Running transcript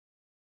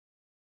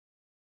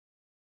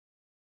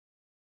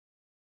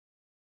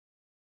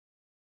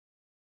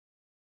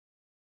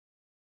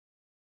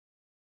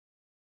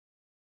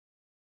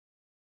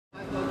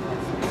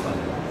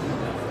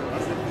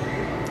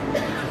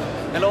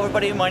Hello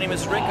everybody, my name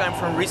is Rick, I'm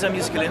from Risa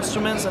Musical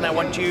Instruments and I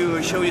want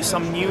to show you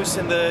some news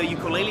in the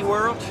ukulele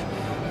world.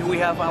 Here we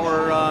have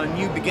our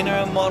new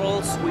beginner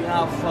models. We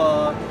have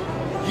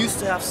used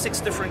to have 6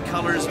 different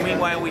colors,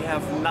 meanwhile we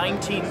have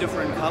 19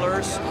 different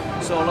colors.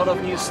 So a lot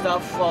of new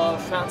stuff,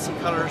 fancy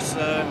colors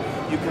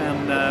you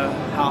can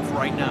have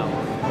right now.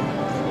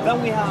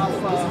 Then we have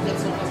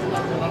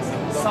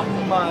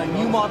some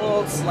new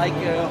models, like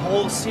a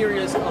whole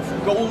series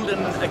of golden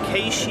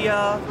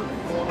acacia,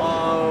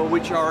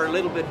 which are a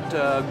little bit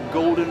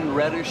golden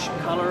reddish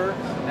color,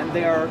 and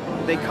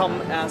they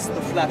come as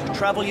the flat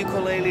travel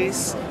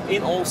ukuleles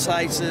in all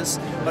sizes,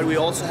 but we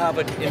also have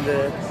it in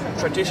the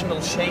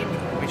traditional shape,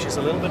 which is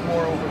a little bit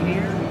more over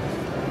here.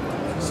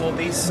 So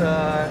these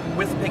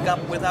with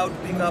pickup, without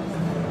pickup.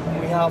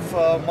 We have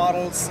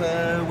models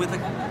with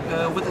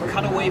a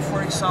cutaway,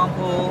 for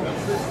example,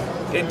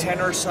 in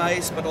tenor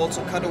size, but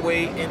also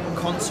cutaway in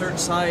concert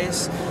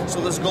size.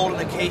 So this golden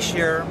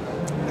acacia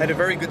had a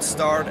very good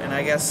start, and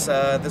I guess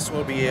this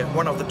will be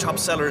one of the top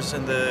sellers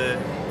in the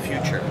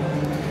future.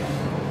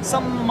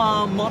 Some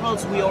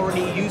models we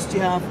already used to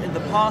have in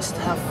the past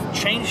have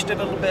changed a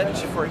little bit.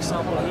 For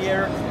example,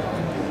 here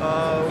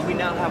we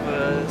now have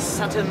a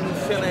satin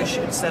finish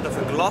instead of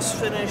a gloss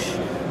finish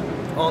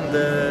on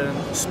the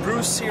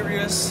spruce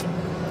series.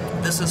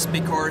 This is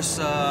because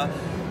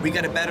we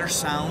get a better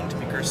sound,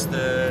 because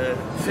the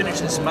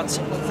finish is much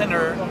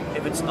thinner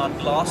if it's not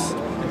gloss,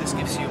 and this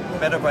gives you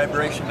better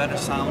vibration, better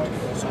sound,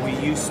 so we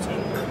used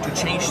to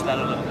change that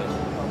a little bit.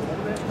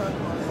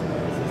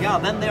 Yeah,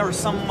 then there are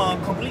some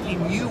completely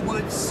new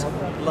woods,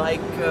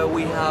 like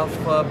we have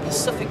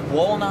Pacific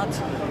Walnut,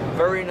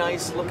 very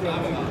nice looking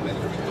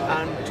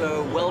and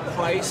well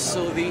priced,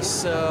 so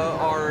these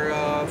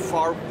are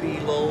far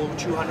below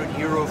 200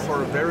 euro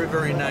for a very,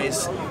 very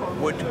nice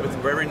wood with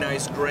very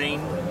nice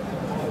grain.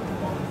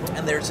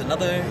 And there's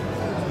another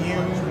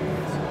new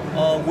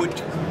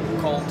wood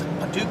called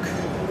Paduk,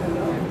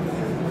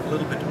 a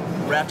little bit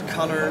red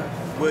color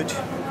wood,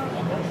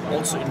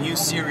 also a new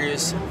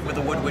series with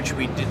a wood which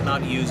we did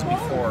not use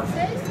before.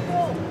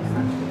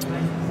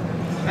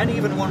 And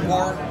even one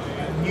more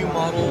new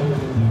model.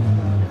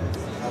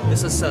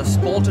 This is a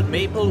spalted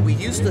maple. We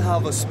used to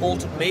have a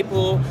spalted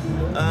maple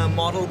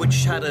model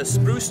which had a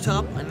spruce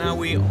top, and now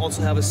we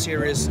also have a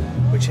series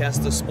which has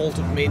the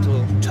spalted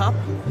maple top.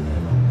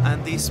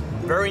 And these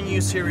very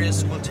new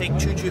series will take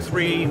 2 to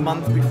 3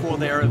 months before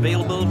they are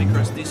available,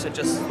 because these are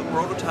just the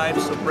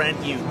prototypes, so brand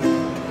new.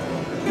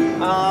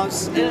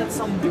 And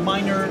some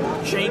minor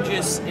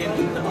changes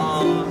in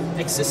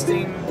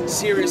existing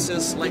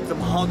series, like the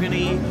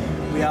mahogany.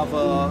 We have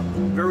a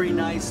very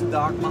nice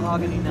dark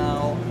mahogany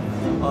now.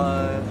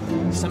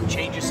 Some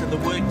changes in the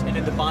wood and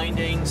in the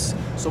bindings,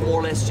 so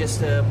more or less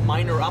just a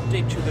minor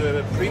update to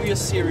the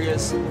previous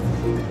series,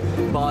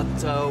 but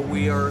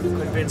we are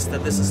convinced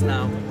that this is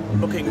now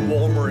looking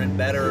warmer and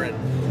better and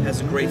has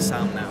a great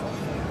sound now.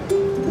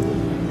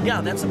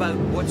 Yeah, that's about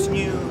what's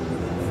new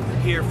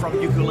here from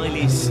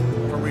ukuleles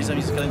from Risa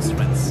Musical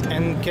Instruments.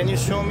 And can you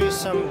show me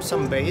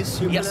some bass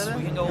ukulele? Yes,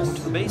 we can go over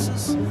to the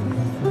basses.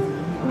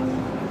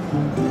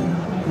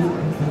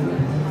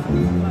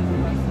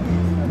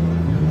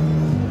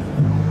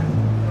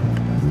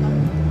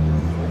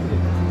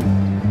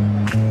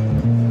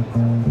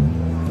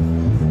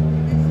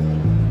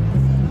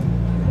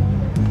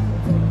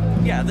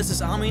 Yeah, this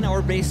is Armin,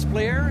 our bass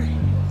player.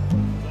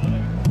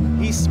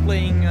 He's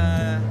playing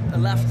a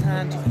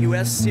left-hand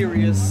US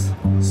series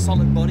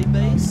solid body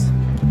bass.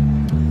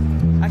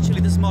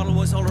 Actually, this model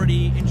was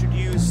already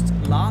introduced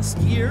last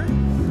year,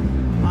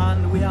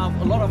 and we have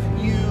a lot of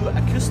new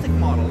acoustic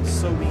models.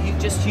 So we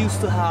just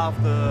used to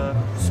have the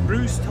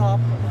spruce top,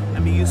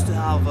 and we used to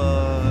have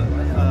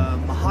a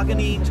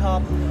mahogany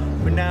top,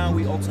 but now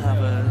we also have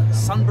a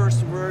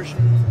sunburst version.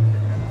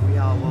 We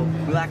have a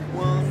black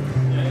one.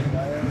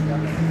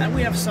 And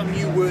we have some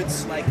new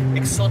woods like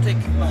exotic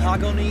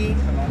mahogany,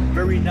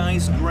 very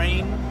nice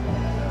grain,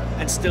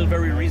 and still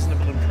very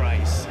reasonable in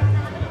price.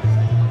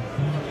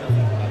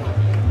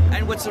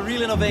 And what's a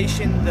real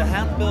innovation, the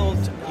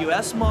hand-built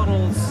US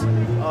models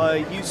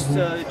used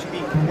to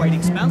be quite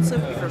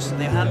expensive because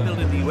they're hand-built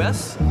in the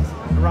US,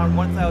 around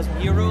 1,000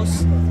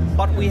 euros.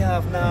 But we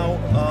have now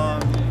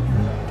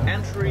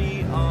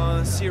entry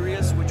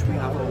series, which we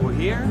have over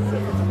here,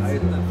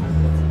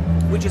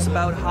 which is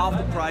about half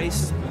the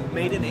price.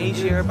 Made in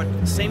Asia, but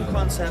same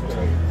concept,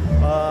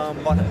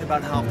 but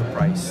about half the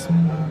price.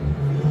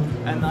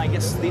 And I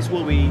guess these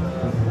will be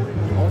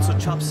also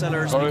top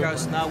sellers,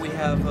 because now we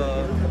have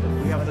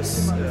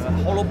this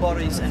hollow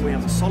bodies and we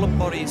have the solid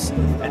bodies,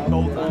 and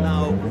both are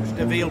now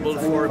available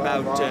for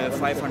about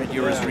 500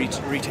 euros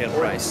retail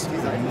price.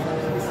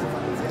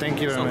 Thank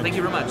you very much. Thank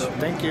you very much.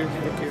 Thank you.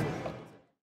 Thank you.